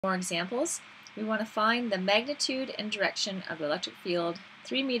More examples. We want to find the magnitude and direction of the electric field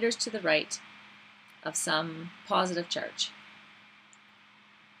 3 meters to the right of some positive charge.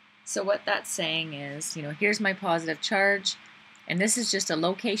 So what that's saying is, here's my positive charge, and this is just a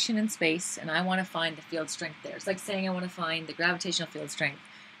location in space, and I want to find the field strength there. It's like saying I want to find the gravitational field strength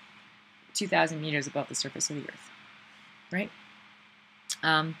 2,000 meters above the surface of the Earth, right?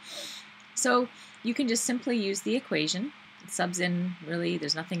 So you can just simply use the equation. It subs in, really,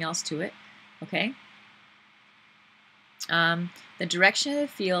 there's nothing else to it, okay? The direction of the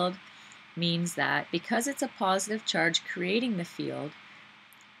field means that because it's a positive charge creating the field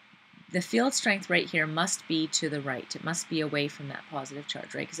strength right here must be to the right. It must be away from that positive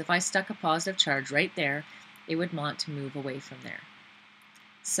charge, right? Because if I stuck a positive charge right there, it would want to move away from there.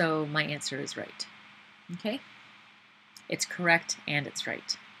 So my answer is right, okay? It's correct and it's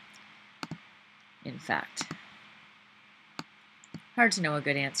right, in fact. Hard to know a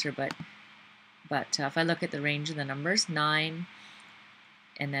good answer, but if I look at the range of the numbers, 9,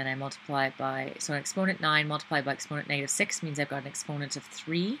 and then I multiply it by, so an exponent 9 multiplied by exponent -6 means I've got an exponent of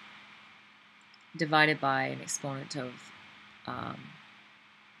 3 divided by an exponent of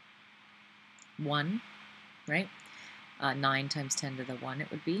 1, right? 9 times 10 to the 1 it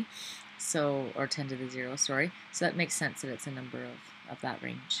would be, so, or 10 to the 0, sorry. So that makes sense that it's a number of that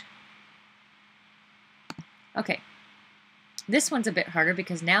range. Okay, this one's a bit harder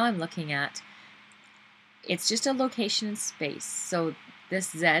because now I'm looking at, it's just a location in space. So this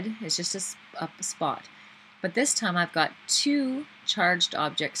Z is just a spot. But this time I've got 2 charged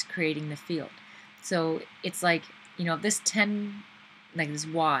objects creating the field. So it's like, this 10, like this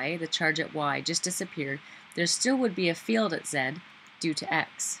Y, the charge at Y just disappeared. There still would be a field at Z due to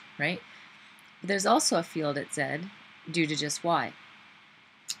X, right? But there's also a field at Z due to just Y.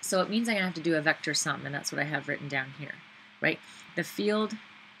 So it means I'm going to have to do a vector sum, and that's what I have written down here, right? The field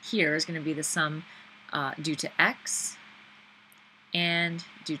here is going to be the sum due to X and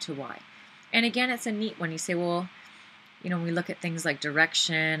due to Y. And again, it's a neat one. You say, well, when we look at things like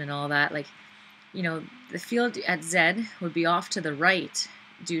direction and all that, like, the field at Z would be off to the right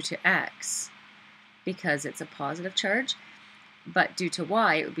due to X because it's a positive charge, but due to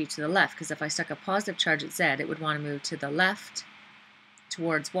Y, it would be to the left, because if I stuck a positive charge at Z, it would want to move to the left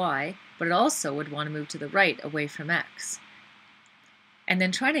towards Y, but it also would want to move to the right away from X. And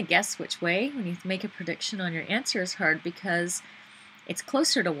then trying to guess which way when you make a prediction on your answer is hard because it's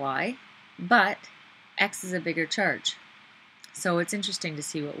closer to Y, but X is a bigger charge. So it's interesting to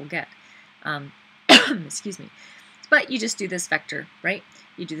see what we'll get. Excuse me. But you just do this vector, right?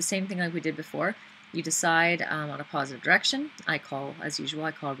 You do the same thing like we did before. You decide on a positive direction. As usual,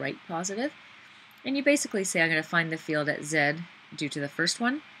 I call right positive. And you basically say I'm going to find the field at Z due to the first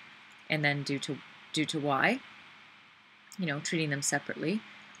one, and then due to Y, treating them separately.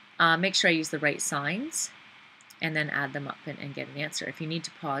 Make sure I use the right signs, and then add them up and get an answer. If you need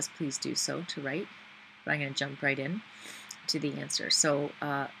to pause, please do so to write, but I'm going to jump right in to the answer. So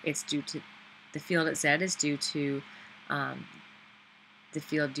it's due to, the field at Z is due to the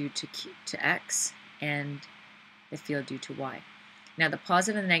field due to X and the field due to Y. Now the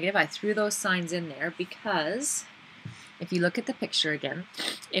positive and the negative, I threw those signs in there because if you look at the picture again,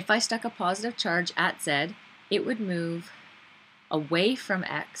 if I stuck a positive charge at Z, it would move away from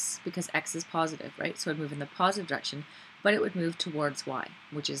X because X is positive, right? So it would move in the positive direction, but it would move towards Y,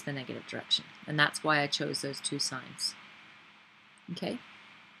 which is the negative direction. And that's why I chose those 2 signs. Okay?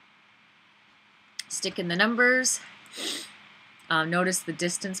 Stick in the numbers. Notice the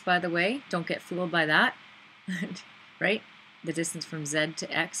distance, by the way. Don't get fooled by that, right? The distance from Z to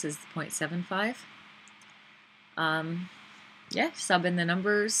X is 0.75. Yeah, sub in the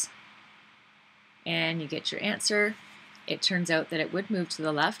numbers, and you get your answer. It turns out that it would move to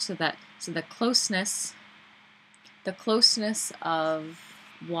the left, so the closeness of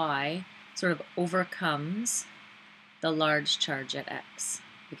Y sort of overcomes the large charge at X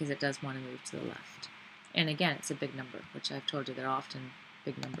because it does want to move to the left. And again, it's a big number, which I've told you they're often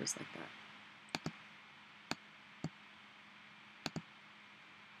big numbers like that.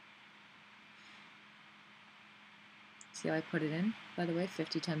 See how I put it in, by the way?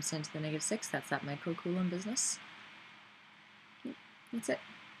 50 times 10 to the -6, that's that microcoulomb business. That's it.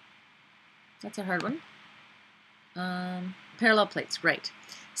 That's a hard one. Parallel plates, right.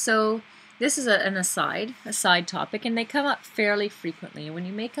 So this is a side topic, and they come up fairly frequently. When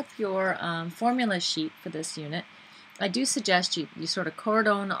you make up your formula sheet for this unit, I do suggest you sort of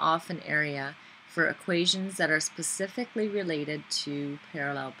cordon off an area for equations that are specifically related to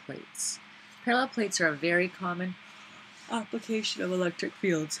parallel plates. Parallel plates are a very common application of electric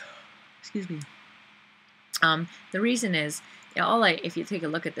fields. Excuse me. The reason is if you take a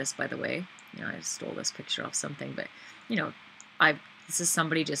look at this, by the way, I just stole this picture off something, but this is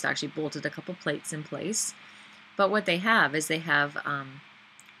somebody just actually bolted a couple plates in place. But what they have is they have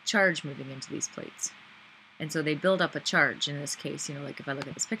charge moving into these plates. And so they build up a charge in this case, like if I look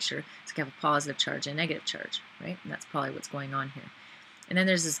at this picture, it's going to have a positive charge and a negative charge, right? And that's probably what's going on here. And then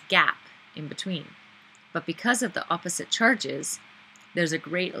there's this gap in between. But because of the opposite charges, there's a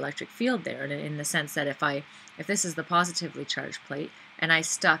great electric field there, in the sense that if this is the positively charged plate and I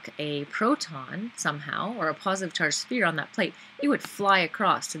stuck a proton somehow or a positive charged sphere on that plate, it would fly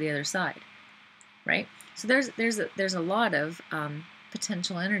across to the other side, right? So there's a lot of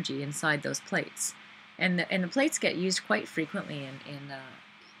potential energy inside those plates, and the plates get used quite frequently in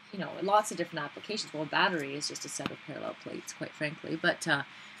lots of different applications. Well, a battery is just a set of parallel plates, quite frankly, but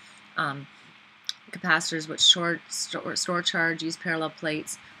capacitors which store charge use parallel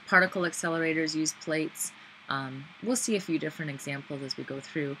plates. Particle accelerators use plates. We'll see a few different examples as we go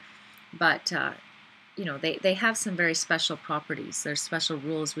through, but they have some very special properties. There's special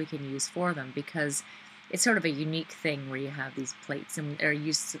rules we can use for them because it's sort of a unique thing where you have these plates and they're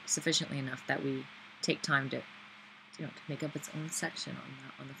used sufficiently enough that we take time to make up its own section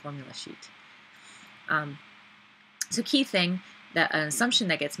on the formula sheet. So key thing, that an assumption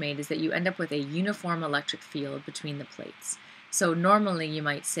that gets made is that you end up with a uniform electric field between the plates. So normally you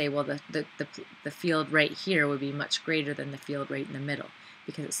might say, well, the field right here would be much greater than the field right in the middle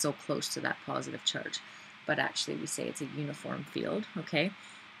because it's so close to that positive charge. But actually we say it's a uniform field, okay?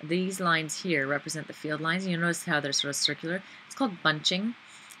 These lines here represent the field lines. You notice how they're sort of circular. It's called bunching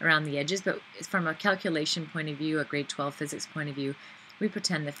around the edges, but from a calculation point of view, a grade 12 physics point of view, we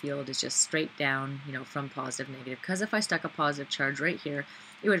pretend the field is just straight down, from positive, negative. Because if I stuck a positive charge right here,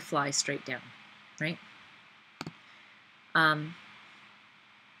 it would fly straight down, right?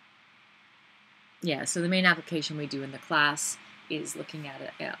 Yeah, so the main application we do in the class is looking at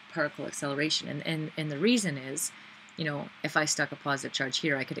a particle acceleration. And the reason is, if I stuck a positive charge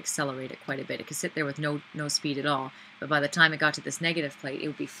here, I could accelerate it quite a bit. It could sit there with no speed at all, but by the time it got to this negative plate, it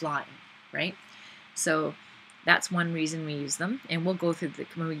would be flying, right? So that's one reason we use them, and we'll go through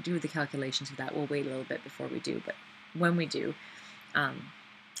when we do the calculations of that, we'll wait a little bit before we do, but when we do,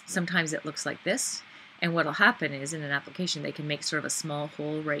 sometimes it looks like this, and what will happen is in an application they can make sort of a small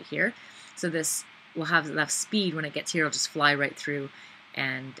hole right here, so this will have enough speed when it gets here, it'll just fly right through,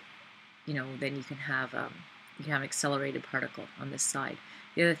 and then you can have an accelerated particle on this side.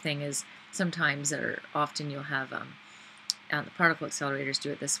 The other thing is sometimes or often you'll have the particle accelerators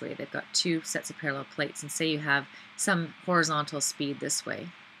do it this way. They've got two sets of parallel plates, and say you have some horizontal speed this way,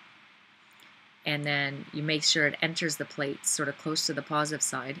 and then you make sure it enters the plate sort of close to the positive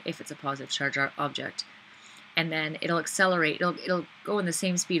side if it's a positive charge object, and then it'll accelerate. It'll go in the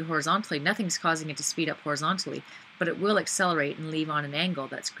same speed horizontally. Nothing's causing it to speed up horizontally, but it will accelerate and leave on an angle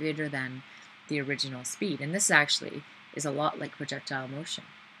that's greater than the original speed. And this actually is a lot like projectile motion,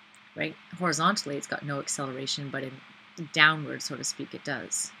 right? Horizontally it's got no acceleration, but in downward, so to speak, it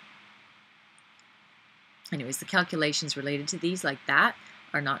does. Anyways, the calculations related to these like that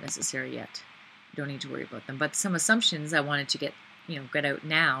are not necessary yet. You don't need to worry about them. But some assumptions I wanted to get out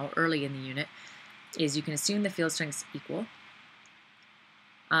now, early in the unit, is you can assume the field strength's equal.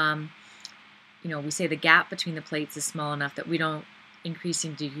 We say the gap between the plates is small enough that we don't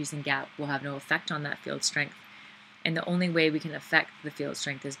increasing, decreasing gap will have no effect on that field strength. And the only way we can affect the field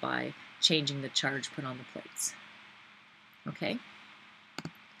strength is by changing the charge put on the plates. Okay,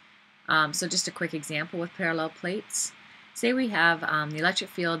 so just a quick example with parallel plates. Say we have the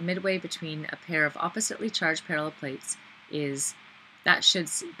electric field midway between a pair of oppositely charged parallel plates is, that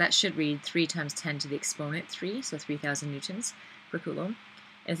should read 3 times 10 to the exponent 3, so 3,000 newtons per coulomb.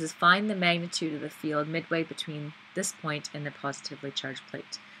 And it says find the magnitude of the field midway between this point and the positively charged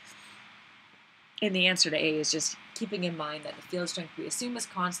plate. And the answer to A is just keeping in mind that the field strength we assume is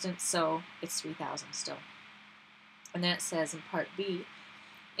constant, so it's 3,000 still. And then it says in part B,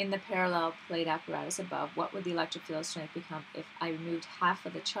 in the parallel plate apparatus above, what would the electric field strength become if I removed half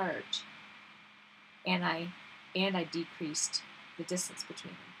of the charge and I decreased the distance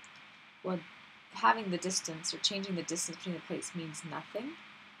between them? Well, having the distance or changing the distance between the plates means nothing,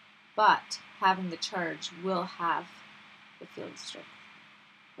 but having the charge will have the field strength.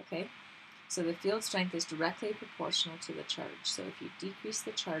 Okay? So the field strength is directly proportional to the charge. So if you decrease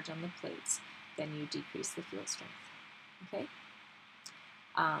the charge on the plates, then you decrease the field strength. Okay?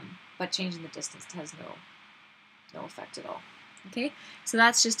 But changing the distance has no effect at all. Okay? So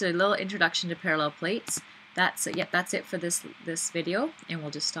that's just a little introduction to parallel plates. That's it for this video, and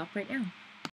we'll just stop right now.